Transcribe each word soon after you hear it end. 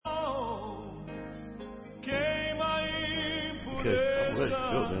Okay, I'm ready to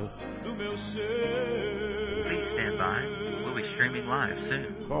go now. Please stand by. We'll be streaming live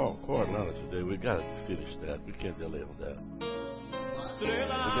soon. Call Atlanta today. We got to finish that. We can't delay on that. We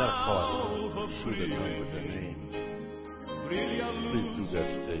got to call it. Shoot the number, the name. Please do that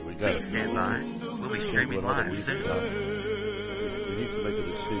today. We got Please stand by. We'll be streaming live soon. We need to make a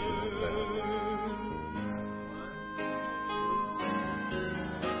decision on that.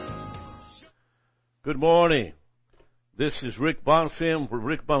 Good morning. This is Rick Bonfim for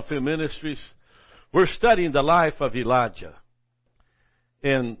Rick Bonfim Ministries. We're studying the life of Elijah.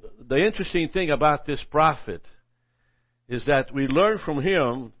 And the interesting thing about this prophet is that we learn from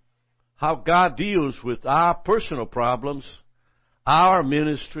him how God deals with our personal problems, our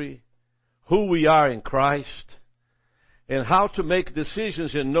ministry, who we are in Christ, and how to make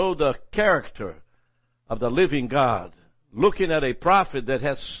decisions and know the character of the living God. Looking at a prophet that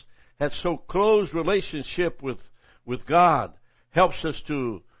has had so close relationship with God helps us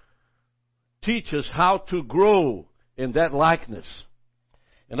to teach us how to grow in that likeness.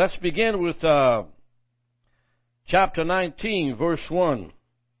 And let's begin with chapter 19, verse 1.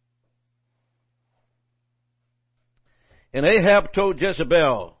 And Ahab told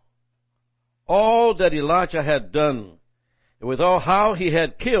Jezebel all that Elijah had done, and with all how he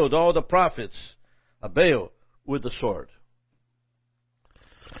had killed all the prophets of Baal with the sword.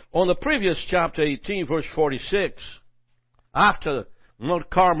 On the previous chapter 18, verse 46, after Mount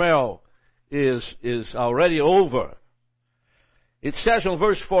Carmel is already over, it says in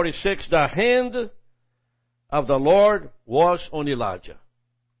verse 46, the hand of the Lord was on Elijah.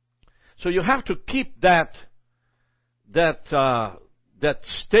 So you have to keep that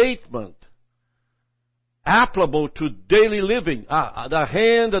statement applicable to daily living. The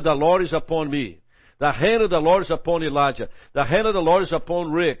hand of the Lord is upon me. The hand of the Lord is upon Elijah. The hand of the Lord is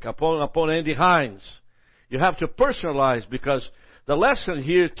upon Rick, upon Andy Hines. You have to personalize, because the lesson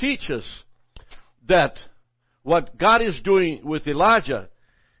here teaches that what God is doing with Elijah,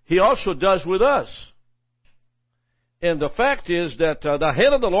 He also does with us. And the fact is that the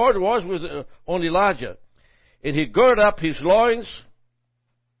hand of the Lord was on Elijah. And he girded up his loins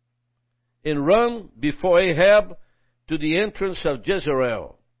and run before Ahab to the entrance of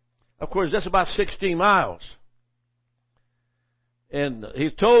Jezreel. Of course, that's about 16 miles. And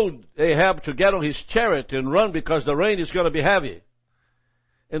he told Ahab to get on his chariot and run because the rain is going to be heavy.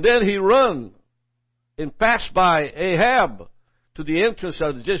 And then he ran and passed by Ahab to the entrance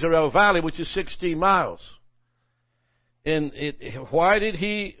of the Jezreel Valley, which is 16 miles. And why did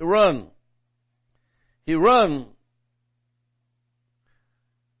he run? He ran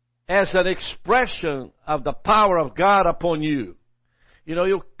as an expression of the power of God upon you. You know,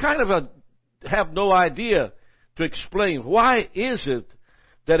 you kind of have no idea to explain why is it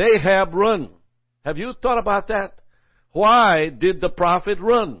that Ahab run. Have you thought about that? Why did the prophet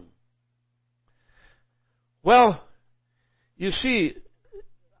run? Well, you see,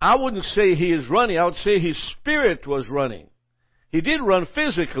 I wouldn't say he is running. I would say his spirit was running. He did run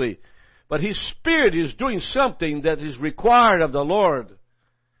physically, but his spirit is doing something that is required of the Lord.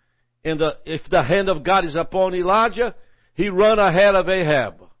 And if the hand of God is upon Elijah, he ran ahead of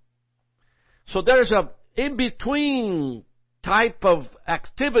Ahab. So there's a in-between type of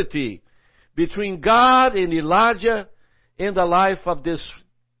activity between God and Elijah in the life of this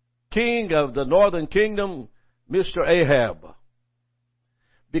king of the northern kingdom, Mr. Ahab.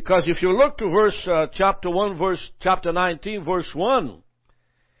 Because if you look to chapter 19, verse 1,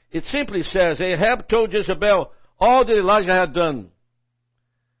 it simply says, Ahab told Jezebel all that Elijah had done.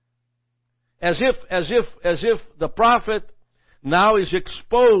 As if the prophet now is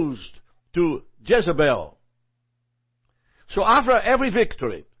exposed to Jezebel. So after every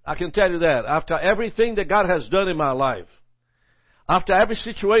victory, I can tell you that, after everything that God has done in my life, after every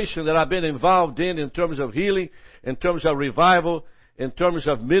situation that I've been involved in terms of healing, in terms of revival, in terms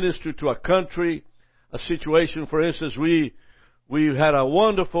of ministry to a country, a situation, for instance, we had a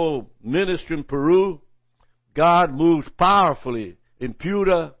wonderful ministry in Peru. God moved powerfully in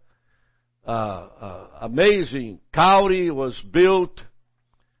Piura. Amazing county was built,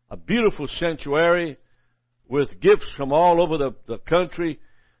 a beautiful sanctuary with gifts from all over the country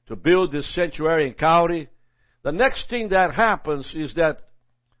to build this sanctuary and county. The next thing that happens is that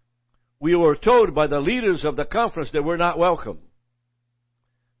we were told by the leaders of the conference that we're not welcome.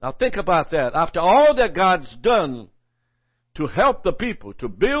 Now think about that. After all that God's done to help the people, to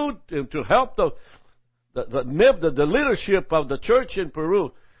build and to help the leadership of the church in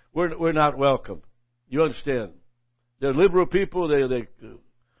Peru, we're not welcome. You understand? They're liberal people. They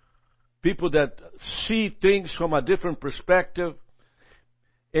people that see things from a different perspective.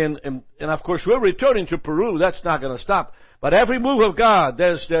 And of course, we're returning to Peru. That's not going to stop. But every move of God,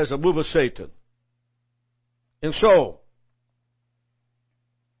 there's a move of Satan. And so,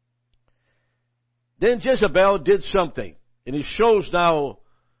 then Jezebel did something. And it shows now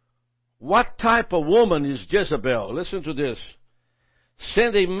what type of woman is Jezebel. Listen to this.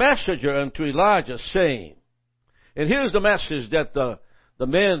 Send a messenger unto Elijah, saying, and here's the message that the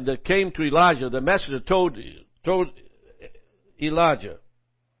man that came to Elijah, the messenger told Elijah.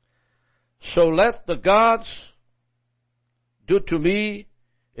 So let the gods do to me,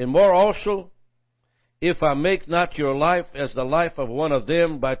 and more also, if I make not your life as the life of one of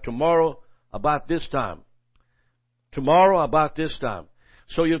them by tomorrow about this time. Tomorrow about this time.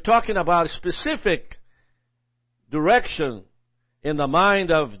 So you're talking about a specific direction in the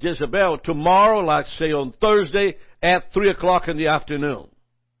mind of Jezebel. Tomorrow, let's say on Thursday at 3 o'clock in the afternoon.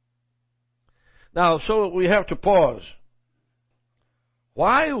 Now, so we have to pause.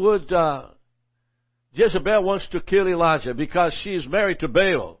 Why would Jezebel wants to kill Elijah? Because she is married to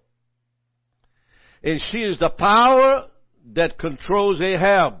Baal. And she is the power that controls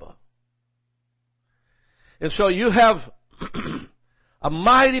Ahab. And so you have a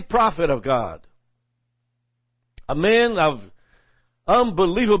mighty prophet of God. A man of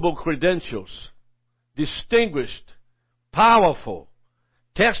unbelievable credentials. Distinguished. Powerful.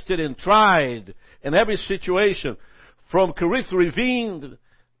 Tested and tried in every situation. From Kerith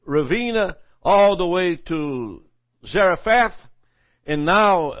Ravina all the way to Zarephath. And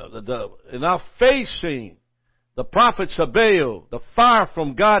now facing the prophets of Baal. The fire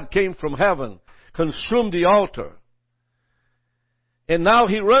from God came from heaven. Consumed the altar. And now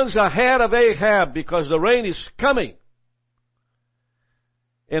he runs ahead of Ahab because the rain is coming.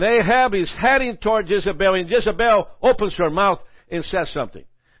 And Ahab is heading toward Jezebel. And Jezebel opens her mouth and says something.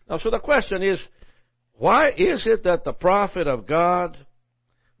 Now, so the question is, why is it that the prophet of God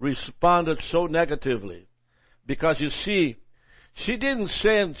responded so negatively? Because you see, she didn't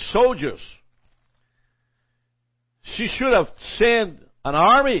send soldiers. She should have sent an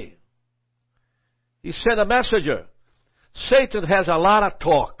army. He sent a messenger. Satan has a lot of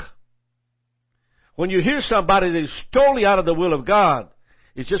talk. When you hear somebody that is totally out of the will of God,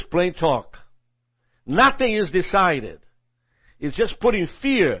 it's just plain talk. Nothing is decided. It's just putting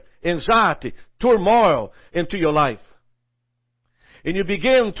fear, anxiety, turmoil into your life. And you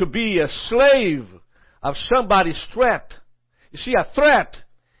begin to be a slave of somebody's threat. You see, a threat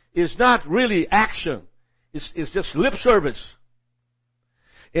is not really action. It's just lip service.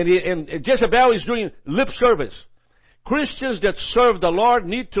 And Jezebel is doing lip service. Christians that serve the Lord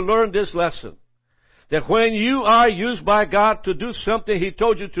need to learn this lesson. That when you are used by God to do something He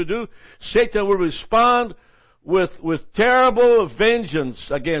told you to do, Satan will respond with terrible vengeance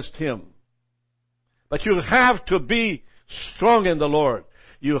against him. But you have to be strong in the Lord.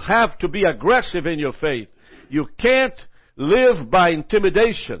 You have to be aggressive in your faith. You can't live by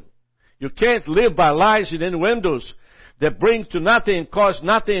intimidation. You can't live by lies and innuendos that bring to nothing and cause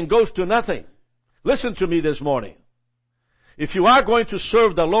nothing and goes to nothing. Listen to me this morning. If you are going to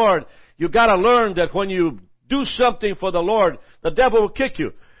serve the Lord, you got to learn that when you do something for the Lord, the devil will kick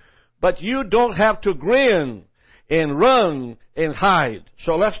you. But you don't have to grin and run and hide.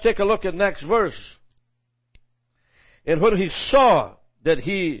 So let's take a look at next verse. And when he saw that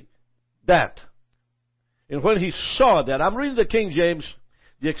I'm reading the King James,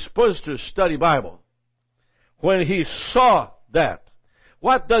 the Expositor's Study Bible. When he saw that,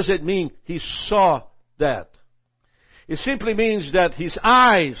 what does it mean he saw that? It simply means that his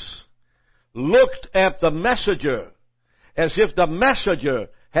eyes looked at the messenger as if the messenger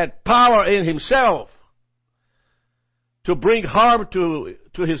had power in himself to bring harm to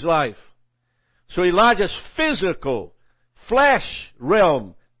his life. So Elijah's physical, flesh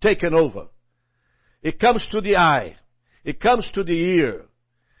realm taken over. It comes to the eye. It comes to the ear.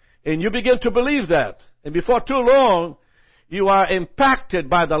 And you begin to believe that. And before too long, you are impacted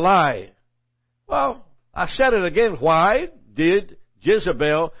by the lie. Well, I said it again. Why did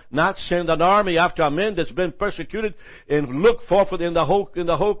Jezebel not send an army after a man that's been persecuted and look forward in the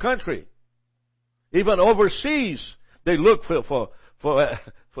whole country? Even overseas, they look for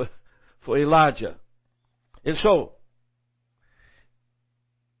Elijah. And so,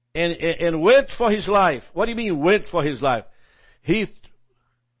 and went for his life. What do you mean went for his life? He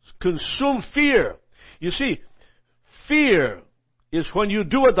consumed fear. You see, fear is when you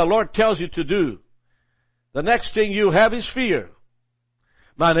do what the Lord tells you to do. The next thing you have is fear.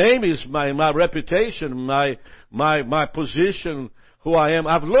 My name is my reputation, my position, who I am.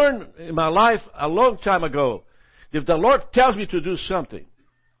 I've learned in my life a long time ago, if the Lord tells me to do something,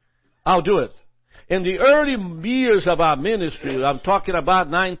 I'll do it. In the early years of our ministry, I'm talking about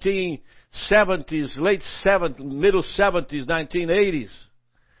 1970s, middle 70s, 1980s,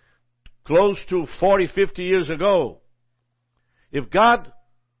 close to 40, 50 years ago, if God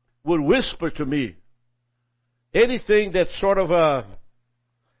would whisper to me anything that sort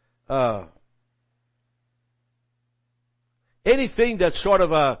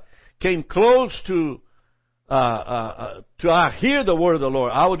of came close to I hear the word of the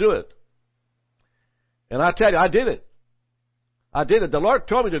Lord, I will do it. And I tell you, I did it. I did it. The Lord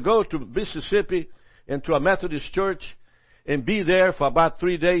told me to go to Mississippi and to a Methodist church and be there for about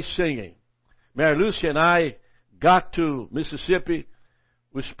 3 days singing. Mary Lucy and I got to Mississippi.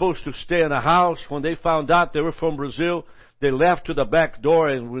 We were supposed to stay in a house. When they found out they were from Brazil, they left to the back door,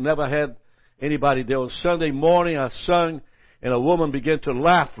 and we never had anybody there. On Sunday morning, I sung, and a woman began to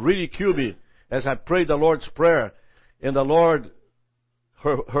laugh, ridicule me, as I prayed the Lord's Prayer. And the Lord,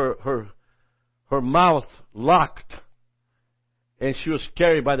 her mouth locked, and she was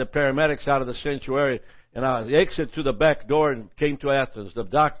carried by the paramedics out of the sanctuary. And I exited to the back door and came to Athens.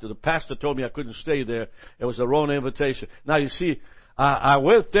 The pastor told me I couldn't stay there. It was the wrong invitation. Now you see, I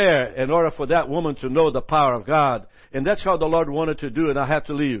went there in order for that woman to know the power of God. And that's how the Lord wanted to do it, and I had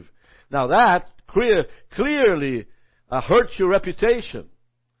to leave. Now that clearly hurts your reputation.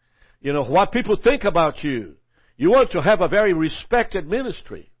 You know, what people think about you. You want to have a very respected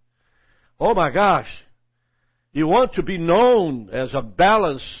ministry. Oh my gosh. You want to be known as a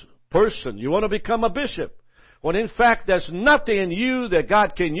balanced person. You want to become a bishop. When in fact there's nothing in you that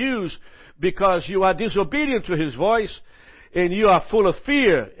God can use because you are disobedient to His voice and you are full of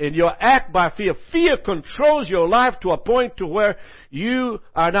fear and you act by fear. Fear controls your life to a point to where you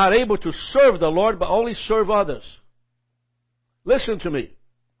are not able to serve the Lord but only serve others. Listen to me.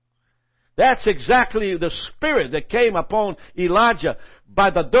 That's exactly the spirit that came upon Elijah by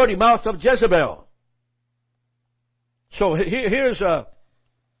the dirty mouth of Jezebel. So and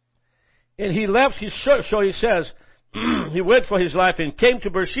he left his church, so he says, he went for his life and came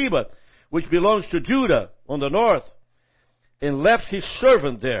to Beersheba, which belongs to Judah on the north, and left his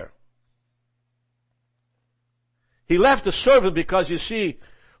servant there. He left the servant because, you see,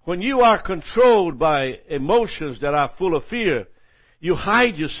 when you are controlled by emotions that are full of fear, you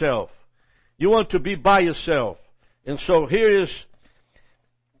hide yourself. You want to be by yourself. And so here's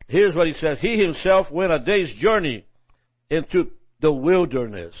what he says. He himself went a day's journey into the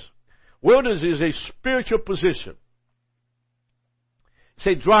wilderness. Wilderness is a spiritual position. It's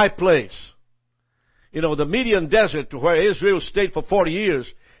a dry place. You know, the Median desert where Israel stayed for 40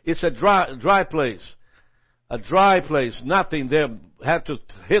 years, it's a dry place. A dry place. Nothing there. Had to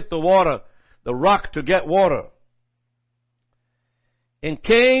hit the water, the rock to get water. And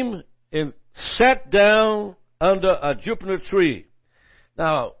came and sat down under a juniper tree.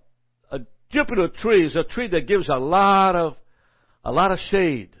 Now, a juniper tree is a tree that gives a lot of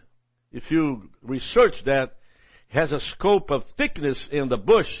shade. If you research that, it has a scope of thickness in the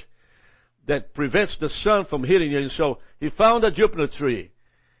bush that prevents the sun from hitting you. And so he found a juniper tree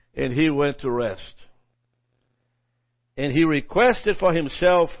and he went to rest. And he requested for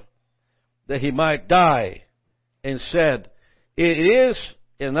himself that he might die and said, "It is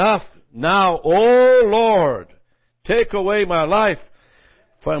enough now, O Lord, take away my life,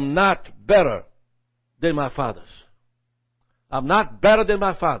 for I'm not better than my fathers." I'm not better than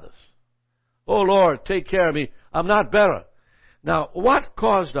my fathers. Oh Lord, take care of me. I'm not better. Now, what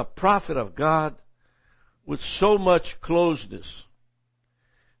caused a prophet of God with so much closeness?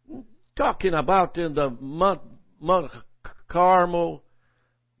 Talking about in the Mount Carmel,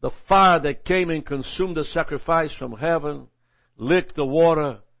 the fire that came and consumed the sacrifice from heaven, licked the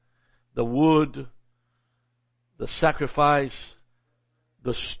water, the wood, the sacrifice,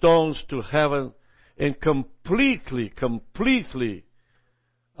 the stones to heaven, and completely,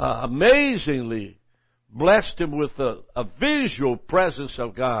 amazingly blessed him with a visual presence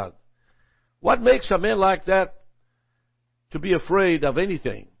of God. What makes a man like that to be afraid of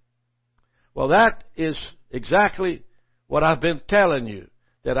anything? Well, that is exactly what I've been telling you.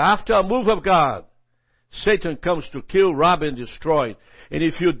 That after a move of God, Satan comes to kill, rob, and destroy. And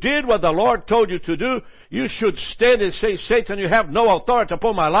if you did what the Lord told you to do, you should stand and say, "Satan, you have no authority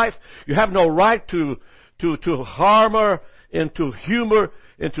upon my life. You have no right to harm her and to humor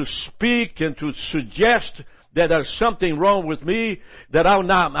and to speak and to suggest that there's something wrong with me, that I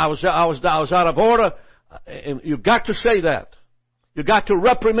was out of order." And you've got to say that. You've got to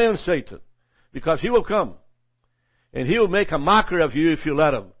reprimand Satan, because he will come and he will make a mockery of you if you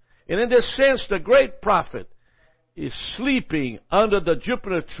let him. And in this sense, the great prophet is sleeping under the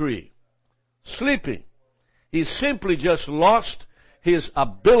juniper tree. Sleeping. He simply just lost his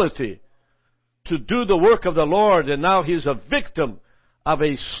ability to do the work of the Lord, and now he's a victim of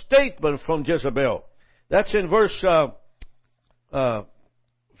a statement from Jezebel. That's in verse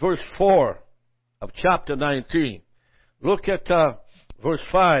 4 of chapter 19. Look at verse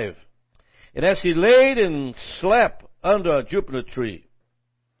 5. And as he laid and slept under a juniper tree.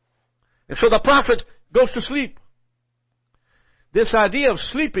 And so the prophet goes to sleep. This idea of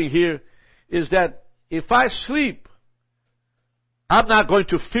sleeping here is that if I sleep, I'm not going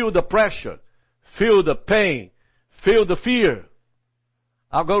to feel the pressure, feel the pain, feel the fear.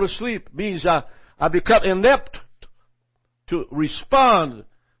 I'll go to sleep. Means I become inept to respond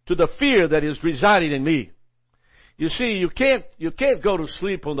to the fear that is residing in me. You see, you can't go to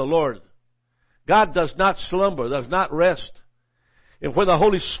sleep on the Lord. God does not slumber, does not rest. And when the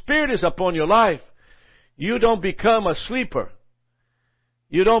Holy Spirit is upon your life, you don't become a sleeper.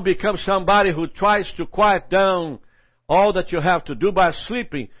 You don't become somebody who tries to quiet down all that you have to do by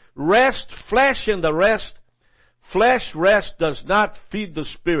sleeping. Rest, flesh in the rest. Flesh rest does not feed the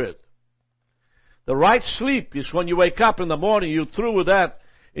spirit. The right sleep is when you wake up in the morning, you're through with that,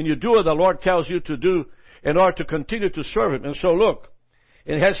 and you do what the Lord tells you to do in order to continue to serve Him. And so look,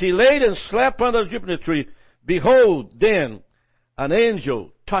 and as he laid and slept under the juniper tree, behold, then an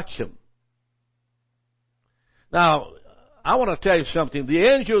angel touched him. Now, I want to tell you something. The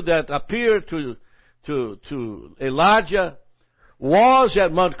angel that appeared to Elijah was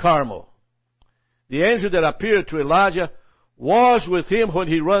at Mount Carmel. The angel that appeared to Elijah was with him when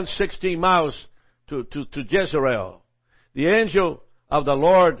he ran 16 miles to Jezreel. The angel of the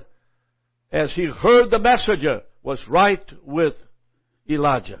Lord, as he heard the messenger, was right with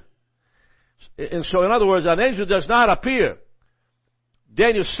Elijah. And so, in other words, an angel does not appear.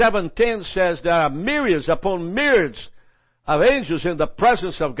 Daniel 7:10 says there are myriads upon myriads of angels in the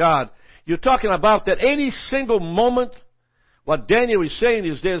presence of God. You're talking about that any single moment. What Daniel is saying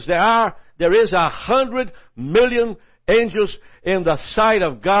is this: there is 100 million angels in the sight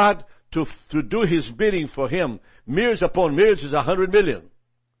of God to do His bidding for Him. Myriads upon myriads is 100 million.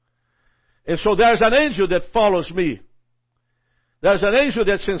 And so there's an angel that follows me. There's an angel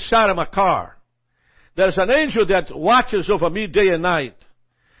that's inside of my car. There's an angel that watches over me day and night.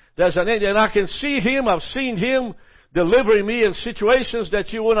 There's an angel, and I can see him. I've seen him delivering me in situations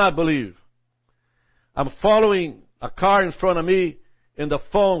that you will not believe. I'm following a car in front of me, and the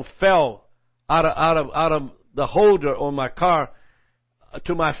phone fell out of the holder on my car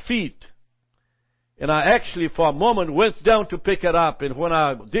to my feet. And I actually, for a moment, went down to pick it up. And when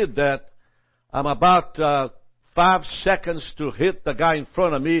I did that, I'm about 5 seconds to hit the guy in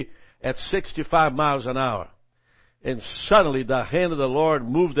front of me at 65 miles an hour. And suddenly the hand of the Lord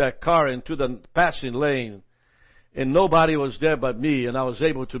moved that car into the passing lane. And nobody was there but me, and I was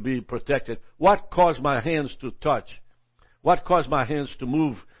able to be protected. What caused my hands to touch? What caused my hands to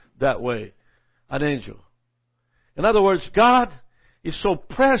move that way? An angel. In other words, God is so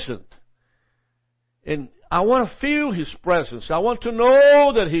present. And I want to feel His presence. I want to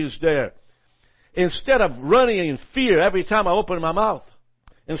know that He's there, instead of running in fear every time I open my mouth.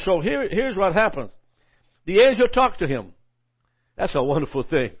 And so here's what happened. The angel talked to him. That's a wonderful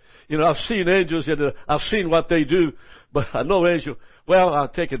thing. You know, I've seen angels and I've seen what they do, but I know angel. Well, I'll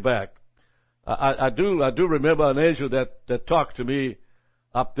take it back. I do remember an angel that talked to me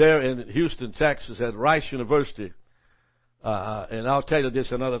up there in Houston, Texas, at Rice University. And I'll tell you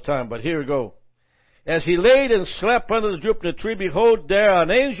this another time, but here we go. As he laid and slept under the juniper tree, behold, there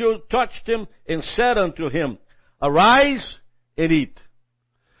an angel touched him and said unto him, Arise and eat.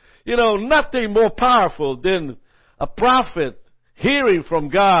 You know, nothing more powerful than a prophet hearing from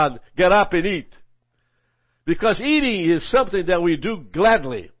God, get up and eat. Because eating is something that we do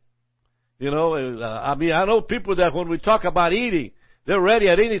gladly. You know, I know people that when we talk about eating, they're ready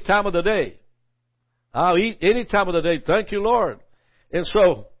at any time of the day. I'll eat any time of the day. Thank you, Lord. And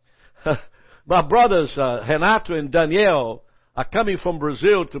so, my brothers, Renato and Danielle, are coming from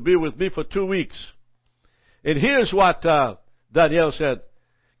Brazil to be with me for 2 weeks. And here's what Danielle said.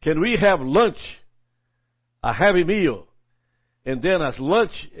 Can we have lunch, a heavy meal, and then at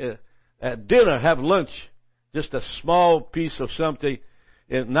lunch, at dinner, have lunch, just a small piece of something,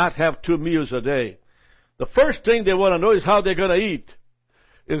 and not have 2 meals a day? The first thing they want to know is how they're going to eat.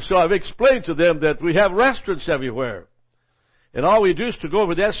 And so I've explained to them that we have restaurants everywhere. And all we do is to go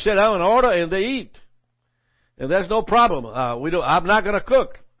over there, sit down and order, and they eat. And there's no problem. I'm not going to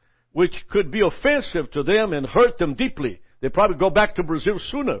cook, which could be offensive to them and hurt them deeply. They probably go back to Brazil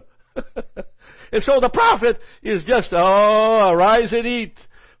sooner. And so the prophet is just, arise and eat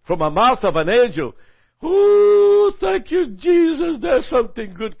from the mouth of an angel. Oh, thank you, Jesus. There's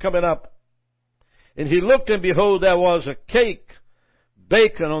something good coming up. And he looked, and behold, there was a cake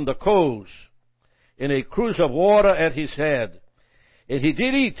baking on the coals, and a cruse of water at his head. And he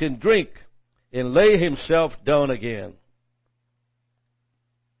did eat and drink, and lay himself down again.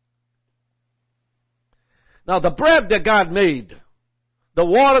 Now the bread that God made, the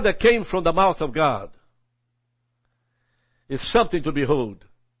water that came from the mouth of God, is something to behold.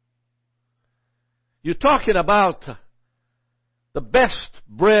 You're talking about the best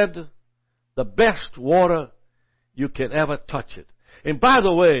bread, the best water you can ever touch it. And by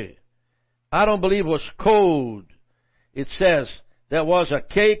the way, I don't believe it was cold. It says there was a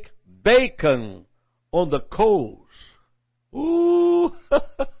cake baking on the coals. Ooh!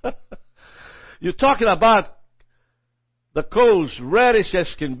 You're talking about the coals, reddish as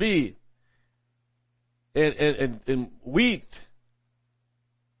can be, and wheat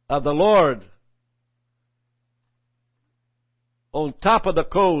of the Lord on top of the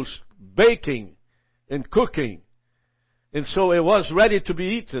coals, baking and cooking. And so it was ready to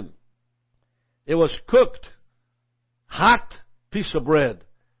be eaten. It was cooked, hot piece of bread,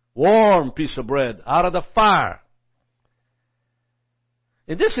 warm piece of bread, out of the fire.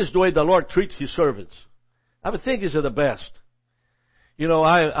 And this is the way the Lord treats His servants. I would think He's the best. You know,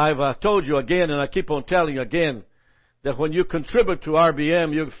 I've told you again, and I keep on telling you again, that when you contribute to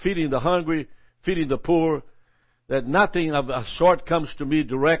RBM, you're feeding the hungry, feeding the poor, that nothing of a sort comes to me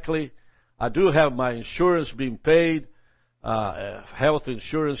directly. I do have my insurance being paid, health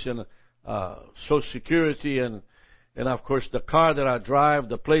insurance and Social Security, and of course the car that I drive,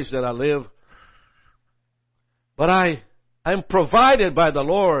 the place that I live. But I'm provided by the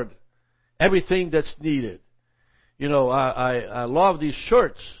Lord everything that's needed. You know, I love these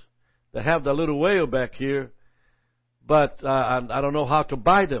shirts that have the little whale back here, but I don't know how to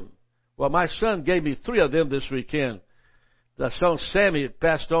buy them. Well, my son gave me 3 of them this weekend. The son Sammy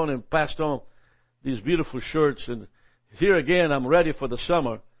passed on these beautiful shirts. And here again, I'm ready for the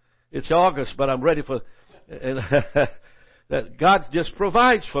summer. It's August, but I'm ready for, and that God just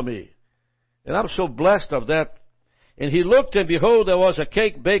provides for me. And I'm so blessed of that. And he looked, and behold, there was a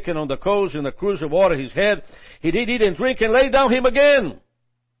cake baking on the coals, and a cruse of water his head. He did eat and drink, and lay down him again.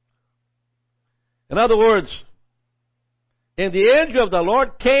 In other words, and the angel of the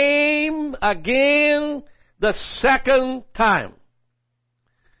Lord came again the second time.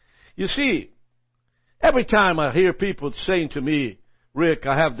 You see, every time I hear people saying to me, Rick,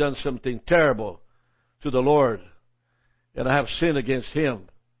 I have done something terrible to the Lord, and I have sinned against Him.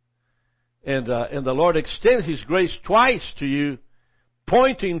 And the Lord extends His grace twice to you,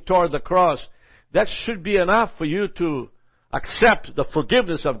 pointing toward the cross. That should be enough for you to accept the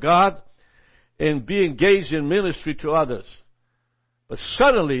forgiveness of God and be engaged in ministry to others. But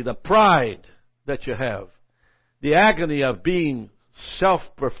suddenly the pride that you have, the agony of being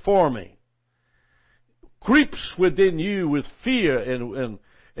self-performing, creeps within you with fear, and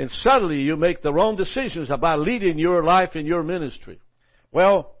suddenly you make the wrong decisions about leading your life and your ministry.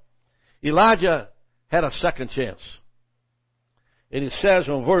 Well, Elijah had a second chance. And it says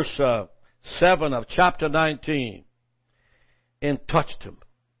on verse 7 of chapter 19, and touched him.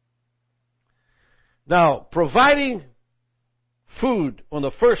 Now, providing food on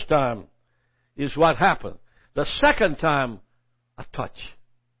the first time is what happened. The second time, a touch.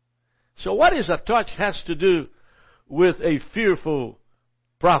 So what is a touch has to do with a fearful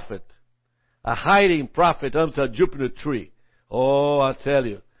prophet, a hiding prophet under a juniper tree. Oh, I tell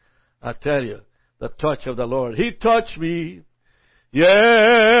you, the touch of the Lord. He touched me.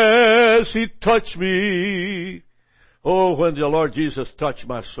 Yes, He touched me. Oh, when the Lord Jesus touched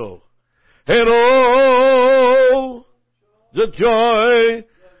my soul. And oh, the joy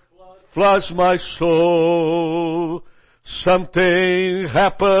floods my soul. Something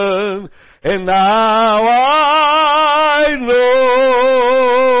happened, and now I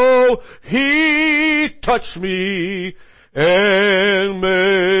know He touched me and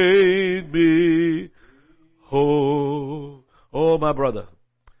made me whole. Oh, my brother,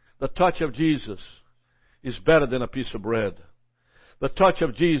 the touch of Jesus is better than a piece of bread. The touch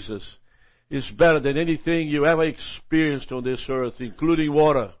of Jesus is better than anything you ever experienced on this earth, including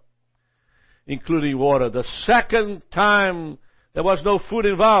water. Including water. The second time, there was no food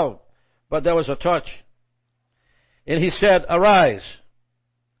involved, but there was a touch. And He said, arise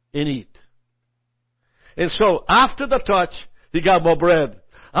and eat. And so, after the touch, he got more bread.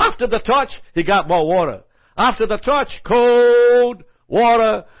 After the touch, he got more water. After the touch, cold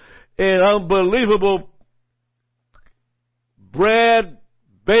water and unbelievable bread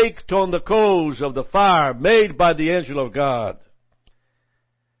baked on the coals of the fire made by the angel of God.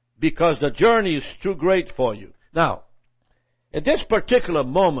 Because the journey is too great for you. Now, at this particular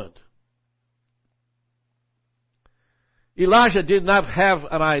moment, Elijah did not have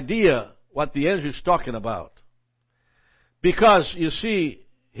an idea what the angel is talking about. Because, you see,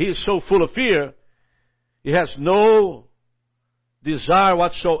 he is so full of fear, he has no desire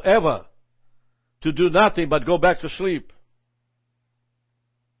whatsoever to do nothing but go back to sleep.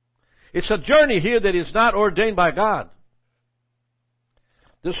 It's a journey here that is not ordained by God.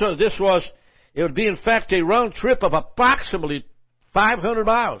 It would be in fact a round trip of approximately 500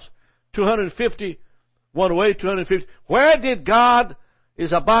 miles, 250 one way, 250. Where did God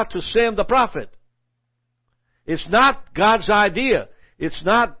is about to send the prophet? It's not God's idea. It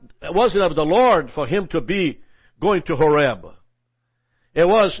wasn't of the Lord for him to be going to Horeb. It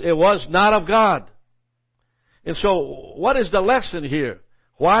was not of God. And so, what is the lesson here?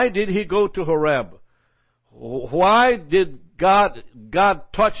 Why did he go to Horeb? Why did God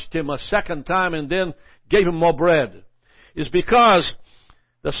touched him a second time and then gave him more bread? It's because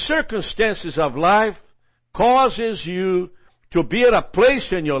the circumstances of life causes you to be at a place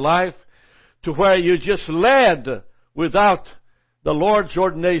in your life to where you just led without the Lord's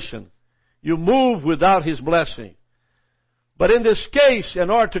ordination. You move without His blessing. But in this case, in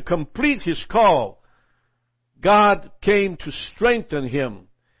order to complete His call, God came to strengthen him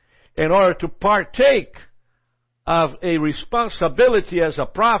in order to partake of a responsibility as a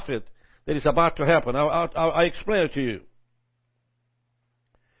prophet that is about to happen. I'll explain it to you.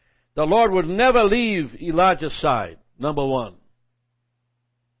 The Lord would never leave Elijah's side, number one.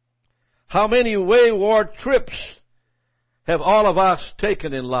 How many wayward trips have all of us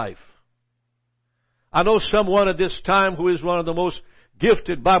taken in life? I know someone at this time who is one of the most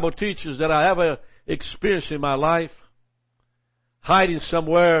gifted Bible teachers that I ever experienced in my life, hiding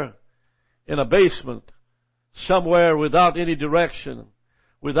somewhere in a basement, somewhere without any direction,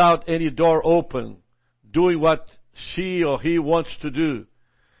 without any door open, doing what she or he wants to do.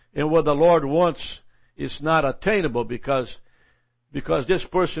 And what the Lord wants is not attainable because this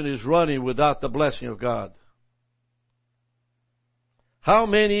person is running without the blessing of God. How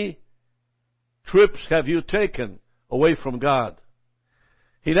many trips have you taken away from God?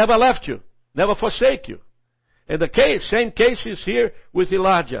 He never left you, never forsake you. And same case is here with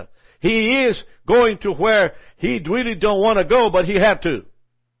Elijah. He is going to where he really don't want to go, but he had to.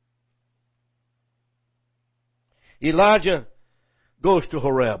 Elijah goes to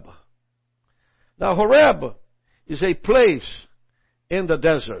Horeb. Now Horeb is a place in the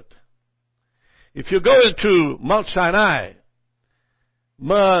desert. If you go into Mount Sinai,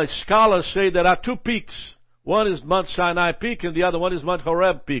 scholars say there are two peaks. One is Mount Sinai Peak and the other one is Mount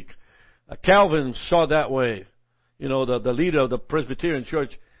Horeb Peak. Calvin saw that way. You know, the leader of the Presbyterian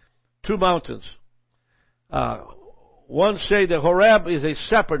Church. Two mountains. One say that Horeb is a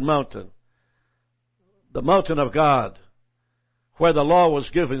separate mountain. The mountain of God, where the law was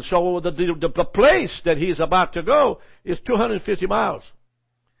given. So the place that he's about to go is 250 miles.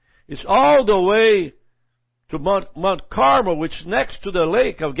 It's all the way to Mount Carmel, which is next to the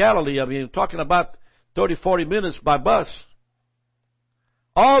lake of Galilee. I mean, talking about 30, 40 minutes by bus.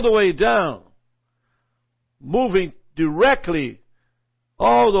 All the way down, moving directly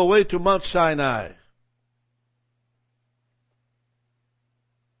all the way to Mount Sinai.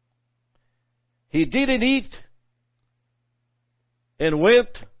 He didn't eat and went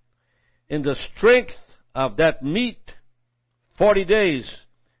in the strength of that meat 40 days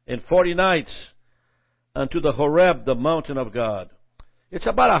and 40 nights unto the Horeb, the mountain of God. It's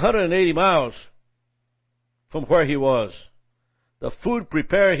about 180 miles from where he was. The food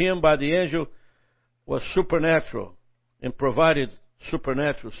prepared him by the angel was supernatural and provided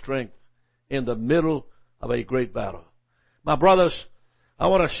supernatural strength in the middle of a great battle. My brothers, I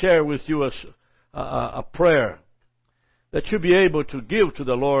want to share with you a prayer that you be able to give to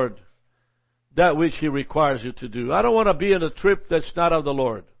the Lord that which He requires you to do. I don't want to be in a trip that's not of the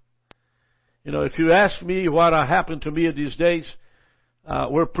Lord. You know, if you ask me what happened to me these days,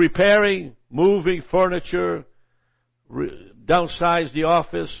 we're preparing, moving furniture, downsize the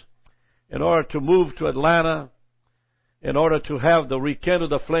office in order to move to Atlanta, in order to have the Rekindle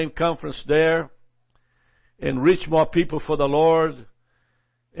the Flame conference there and reach more people for the Lord.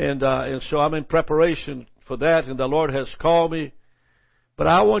 And so I'm in preparation for that, and the Lord has called me. But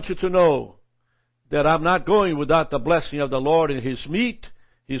I want you to know that I'm not going without the blessing of the Lord and His meat,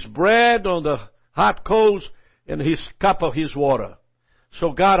 His bread on the hot coals, and His cup of His water.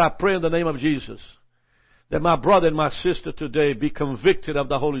 So God, I pray in the name of Jesus that my brother and my sister today be convicted of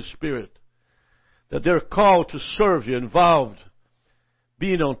the Holy Spirit, that they're called to serve you, involved,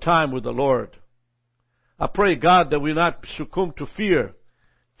 being on time with the Lord. I pray, God, that we not succumb to fear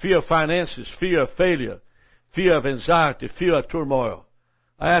of finances, fear of failure, fear of anxiety, fear of turmoil.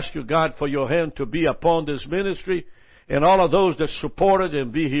 I ask you, God, for your hand to be upon this ministry and all of those that supported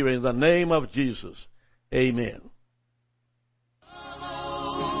and be here in the name of Jesus. Amen.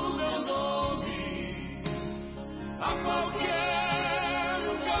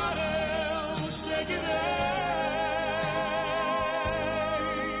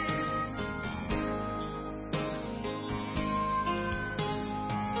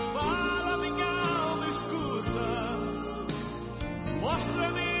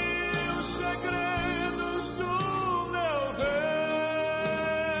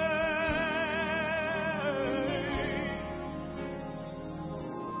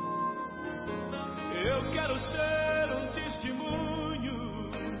 Eu quero ser